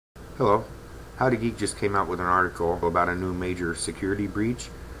Hello. Howdy Geek just came out with an article about a new major security breach,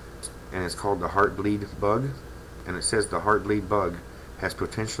 and it's called the Heartbleed bug. And it says the Heartbleed bug has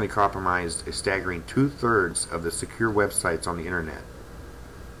potentially compromised a staggering 2/3 of the secure websites on the internet.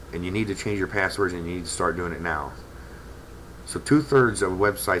 And you need to change your passwords, and you need to start doing it now. So 2/3 of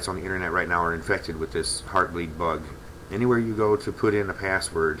websites on the internet right now are infected with this Heartbleed bug. Anywhere you go to put in a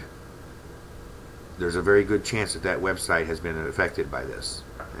password, there's a very good chance that that website has been affected by this.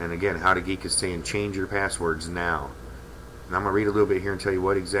 And again, Howdy Geek is saying change your passwords now. And I'm going to read a little bit here and tell you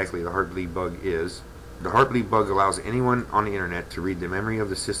what exactly the Heartbleed bug is. The Heartbleed bug allows anyone on the internet to read the memory of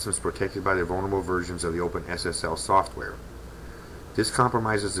the systems protected by the vulnerable versions of the OpenSSL software. This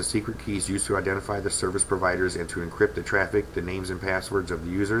compromises the secret keys used to identify the service providers and to encrypt the traffic, the names and passwords of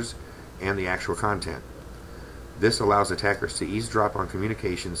the users, and the actual content. This allows attackers to eavesdrop on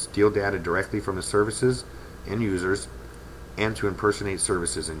communications, steal data directly from the services and users, and to impersonate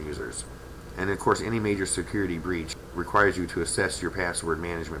services and users. And of course, any major security breach requires you to assess your password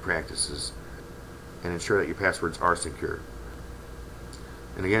management practices and ensure that your passwords are secure.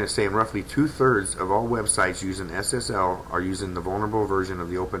 And again, it's saying roughly 2/3 of all websites using SSL are using the vulnerable version of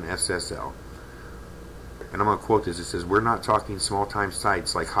the OpenSSL. And I'm going to quote this. It says, "We're not talking small-time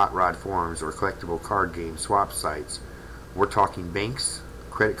sites like hot rod forums or collectible card game swap sites. We're talking banks,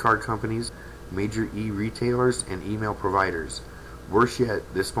 credit card companies, major e-retailers, and email providers. Worse yet,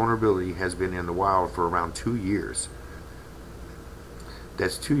 this vulnerability has been in the wild for around 2 years.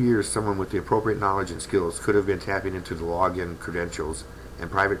 That's 2 years someone with the appropriate knowledge and skills could have been tapping into the login credentials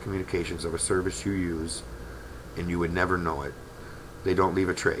and private communications of a service you use, and you would never know it. They don't leave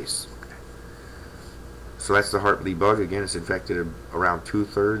a trace." So that's the Heartbleed bug. Again, it's infected around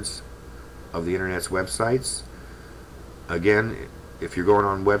 2/3 of the internet's websites. Again, if you're going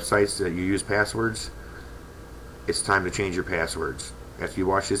on websites that you use passwords, it's time to change your passwords. After you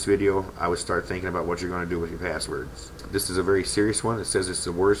watch this video, I would start thinking about what you're going to do with your passwords. This is a very serious one. It says it's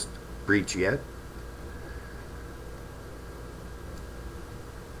the worst breach yet.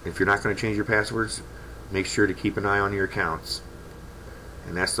 If you're not going to change your passwords, make sure to keep an eye on your accounts.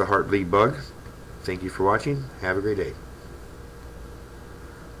 And that's the Heartbleed bug. Thank you for watching. Have a great day.